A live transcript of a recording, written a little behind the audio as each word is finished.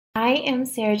I am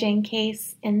Sarah Jane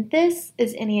Case, and this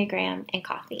is Enneagram and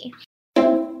Coffee.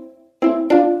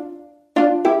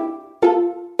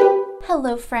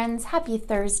 Hello friends, happy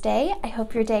Thursday. I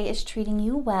hope your day is treating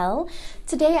you well.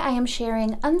 Today I am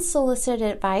sharing unsolicited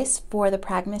advice for the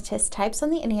Pragmatist types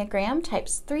on the Enneagram,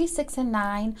 types 3, 6, and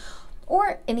 9,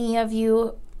 or any of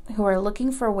you who are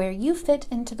looking for where you fit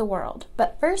into the world.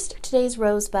 But first, today's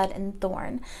rosebud and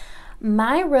thorn.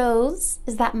 My rose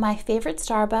is that my favorite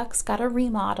Starbucks got a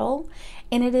remodel,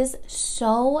 and it is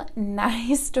so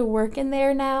nice to work in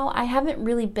there now. I haven't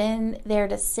really been there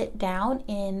to sit down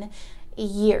in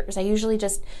years. I usually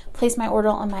just place my order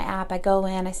on my app. I go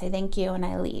in, I say thank you, and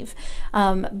I leave.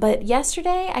 But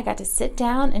yesterday I got to sit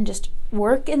down and just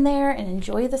work in there and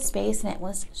enjoy the space, and it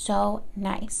was so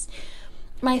nice.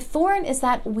 My thorn is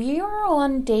that we are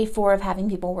on day 4 of having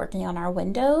people working on our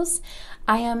windows.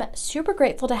 I am super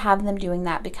grateful to have them doing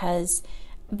that because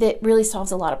that really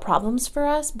solves a lot of problems for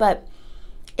us, but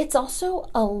it's also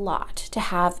a lot to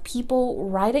have people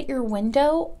right at your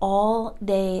window all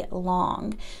day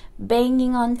long,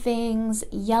 banging on things,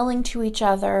 yelling to each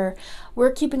other.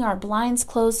 We're keeping our blinds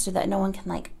closed so that no one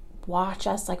can watch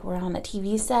us like we're on a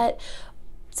TV set.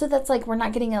 So that's we're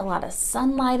not getting a lot of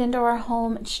sunlight into our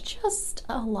home. It's just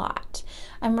a lot.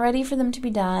 I'm ready for them to be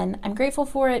done. I'm grateful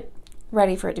for it,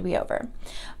 ready for it to be over.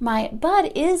 My bud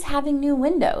is having new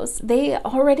windows. They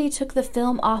already took the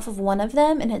film off of one of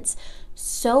them, and it's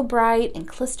so bright and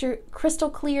crystal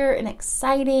clear and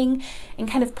exciting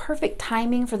and kind of perfect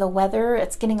timing for the weather.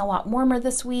 It's getting a lot warmer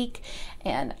this week,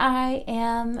 and I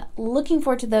am looking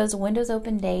forward to those windows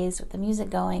open days with the music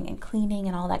going and cleaning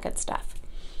and all that good stuff.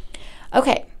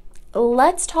 Okay,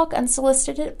 let's talk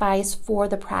unsolicited advice for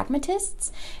the Pragmatists.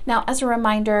 Now, as a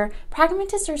reminder,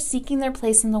 Pragmatists are seeking their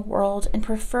place in the world and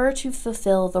prefer to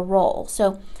fulfill the role.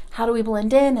 So how do we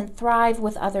blend in and thrive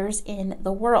with others in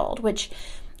the world, which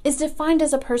is defined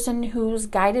as a person who's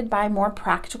guided by more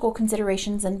practical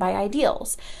considerations than by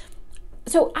ideals.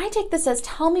 So I take this as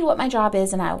tell me what my job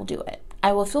is and I will do it.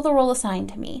 I will fill the role assigned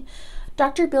to me.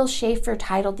 Dr. Bill Schaefer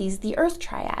titled these the Earth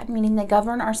Triad, meaning they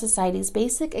govern our society's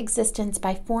basic existence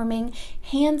by forming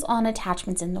hands-on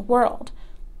attachments in the world.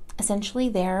 Essentially,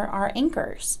 they're our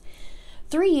anchors.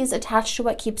 3s attach to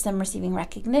what keeps them receiving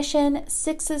recognition,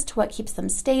 6s to what keeps them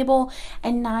stable,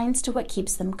 and 9s to what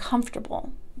keeps them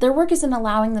comfortable. Their work is in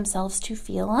allowing themselves to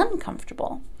feel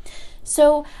uncomfortable.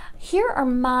 So here are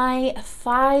my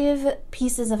 5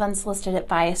 pieces of unsolicited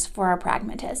advice for our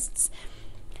Pragmatists.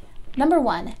 Number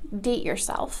 1, date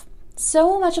yourself.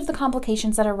 So much of the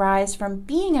complications that arise from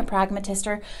being a pragmatist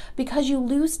are because you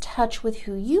lose touch with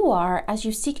who you are as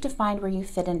you seek to find where you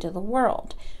fit into the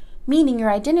world, meaning your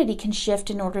identity can shift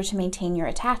in order to maintain your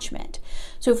attachment.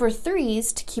 So for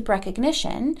 3s, to keep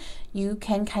recognition, you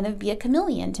can kind of be a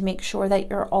chameleon to make sure that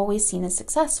you're always seen as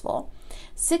successful.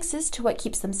 6s to what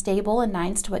keeps them stable, and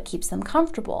 9s to what keeps them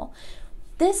comfortable.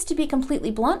 This, to be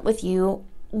completely blunt with you,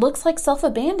 looks like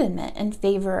self-abandonment in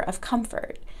favor of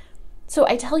comfort. So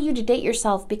I tell you to date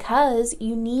yourself because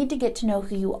you need to get to know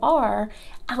who you are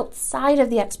outside of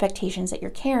the expectations that you're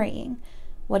carrying.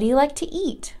 What do you like to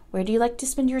eat? Where do you like to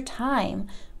spend your time?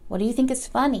 What do you think is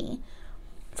funny?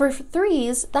 For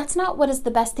 3s, that's not what is the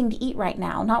best thing to eat right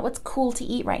now, not what's cool to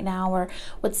eat right now or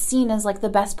what's seen as the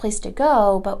best place to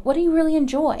go, but what do you really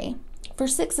enjoy? For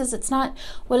 6s, it's not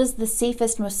what is the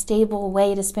safest, most stable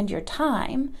way to spend your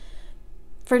time.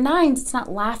 For 9s, it's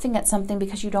not laughing at something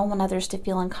because you don't want others to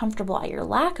feel uncomfortable at your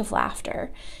lack of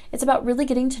laughter. It's about really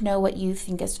getting to know what you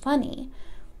think is funny.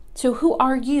 So who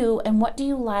are you and what do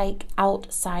you like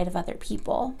outside of other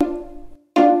people?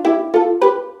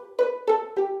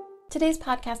 Today's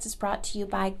podcast is brought to you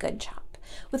by Good Chop.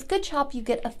 With Good Chop, you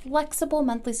get a flexible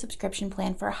monthly subscription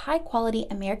plan for high-quality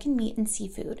American meat and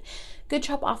seafood. Good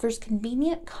Chop offers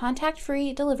convenient,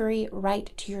 contact-free delivery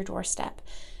right to your doorstep.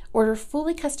 Order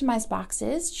fully customized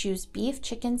boxes. Choose beef,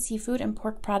 chicken, seafood, and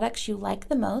pork products you like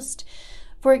the most.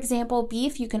 For example,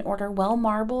 beef, you can order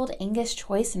well-marbled Angus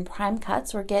choice and prime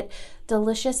cuts or get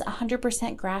delicious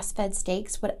 100% grass-fed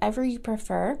steaks, whatever you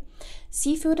prefer.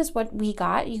 Seafood is what we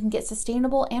got. You can get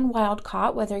sustainable and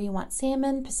wild-caught, whether you want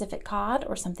salmon, Pacific cod,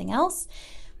 or something else.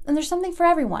 And there's something for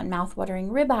everyone: mouth-watering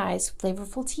ribeyes,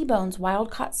 flavorful T-bones,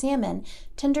 wild-caught salmon,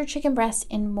 tender chicken breasts,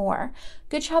 and more.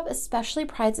 Good Chop especially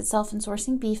prides itself in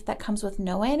sourcing beef that comes with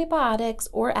no antibiotics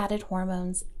or added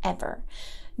hormones ever.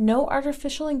 No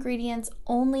artificial ingredients,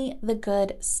 only the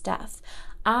good stuff.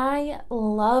 I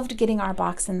loved getting our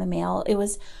box in the mail. It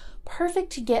was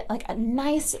perfect to get a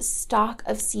nice stock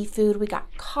of seafood. We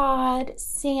got cod,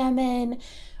 salmon.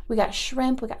 We got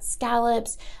shrimp, we got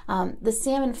scallops. The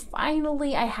salmon,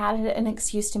 finally, I had an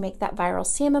excuse to make that viral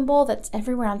salmon bowl that's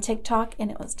everywhere on TikTok,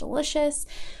 and it was delicious.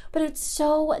 But it's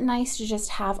so nice to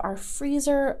just have our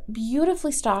freezer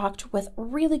beautifully stocked with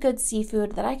really good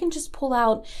seafood that I can just pull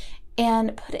out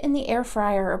and put it in the air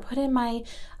fryer or put in my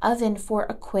oven for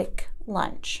a quick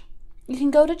lunch. You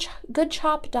can go to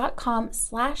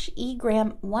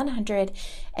goodchop.com/egram100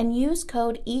 and use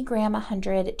code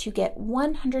egram100 to get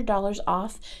 $100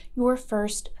 off your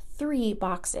first 3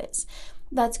 boxes.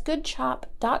 That's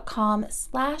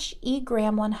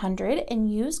goodchop.com/egram100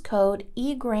 and use code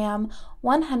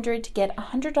egram100 to get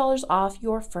 $100 off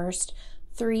your first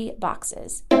 3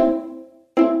 boxes.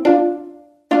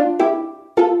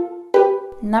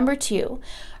 Number 2,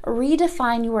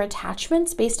 redefine your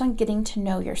attachments based on getting to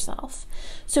know yourself.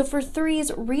 So for 3s,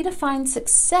 redefine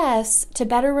success to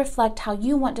better reflect how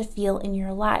you want to feel in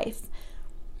your life.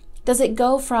 Does it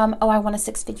go from, I want a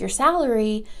 6-figure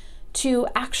salary, to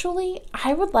actually,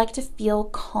 I would like to feel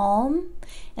calm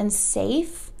and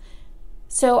safe.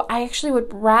 So I actually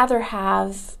would rather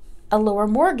have a lower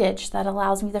mortgage that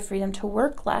allows me the freedom to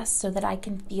work less so that I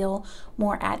can feel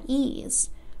more at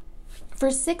ease.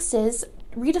 For 6s,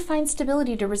 redefine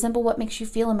stability to resemble what makes you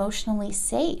feel emotionally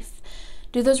safe.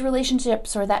 Do those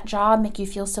relationships or that job make you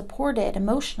feel supported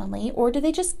emotionally, or do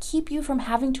they just keep you from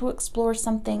having to explore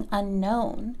something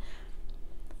unknown?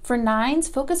 For 9s,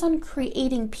 focus on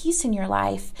creating peace in your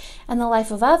life and the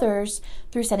life of others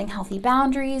through setting healthy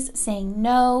boundaries, saying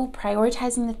no,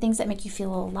 prioritizing the things that make you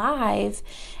feel alive,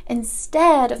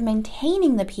 instead of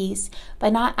maintaining the peace by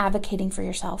not advocating for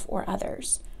yourself or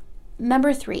others.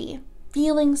 Number 3,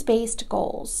 feelings-based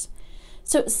goals.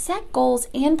 So set goals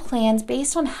and plans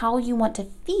based on how you want to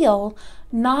feel,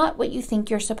 not what you think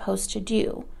you're supposed to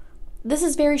do. This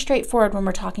is very straightforward when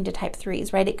we're talking to type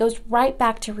 3s, right? It goes right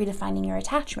back to redefining your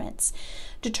attachments.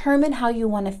 Determine how you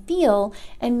want to feel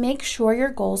and make sure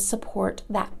your goals support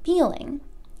that feeling.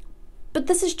 But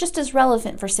this is just as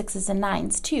relevant for 6s and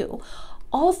 9s too.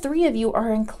 All 3 of you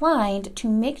are inclined to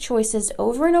make choices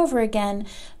over and over again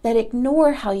that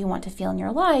ignore how you want to feel in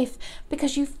your life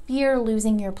because you fear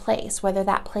losing your place, whether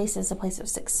that place is a place of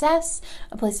success,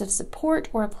 a place of support,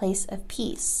 or a place of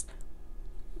peace.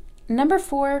 Number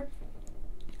 4,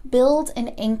 build an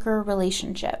anchor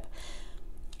relationship.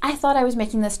 I thought I was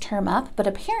making this term up, but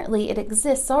apparently it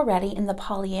exists already in the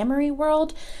polyamory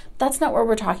world. That's not what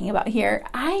we're talking about here.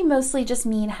 I mostly just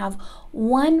mean have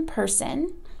one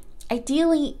person,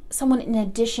 ideally someone in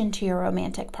addition to your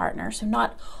romantic partner, so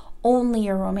not only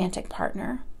your romantic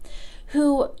partner,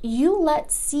 who you let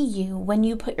see you when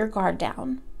you put your guard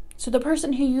down. So the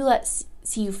person who you let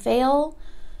see you fail,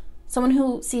 someone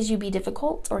who sees you be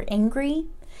difficult or angry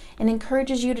and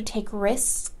encourages you to take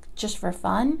risks just for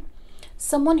fun,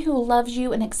 someone who loves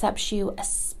you and accepts you,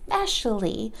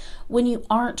 especially when you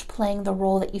aren't playing the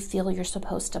role that you feel you're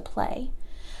supposed to play.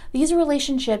 These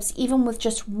relationships, even with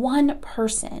just one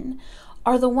person,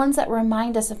 are the ones that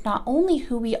remind us of not only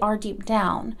who we are deep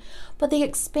down, but they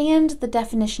expand the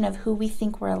definition of who we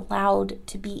think we're allowed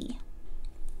to be.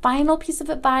 Final piece of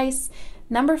advice,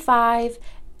 number 5,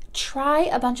 try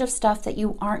a bunch of stuff that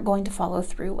you aren't going to follow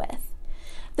through with.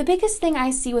 The biggest thing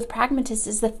I see with pragmatists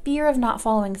is the fear of not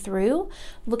following through,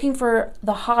 looking for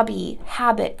the hobby,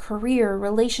 habit, career,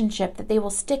 relationship that they will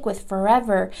stick with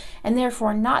forever, and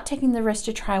therefore not taking the risk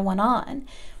to try one on.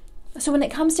 So when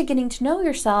it comes to getting to know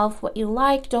yourself, what you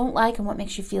like, don't like, and what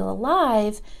makes you feel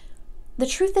alive, the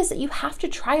truth is that you have to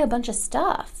try a bunch of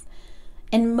stuff.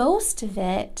 And most of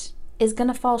it is going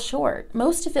to fall short.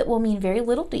 Most of it will mean very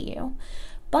little to you.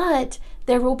 But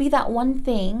there will be that one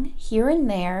thing here and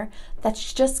there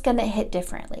that's just going to hit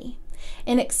differently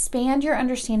and expand your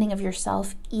understanding of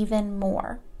yourself even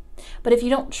more. But if you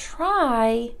don't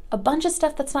try a bunch of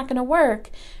stuff that's not going to work,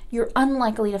 you're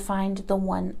unlikely to find the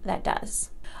one that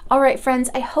does. All right, friends,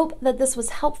 I hope that this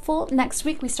was helpful. Next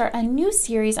week, we start a new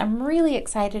series I'm really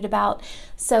excited about,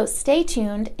 so stay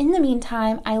tuned. In the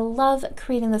meantime, I love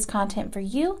creating this content for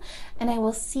you, and I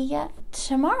will see you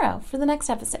tomorrow for the next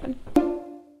episode.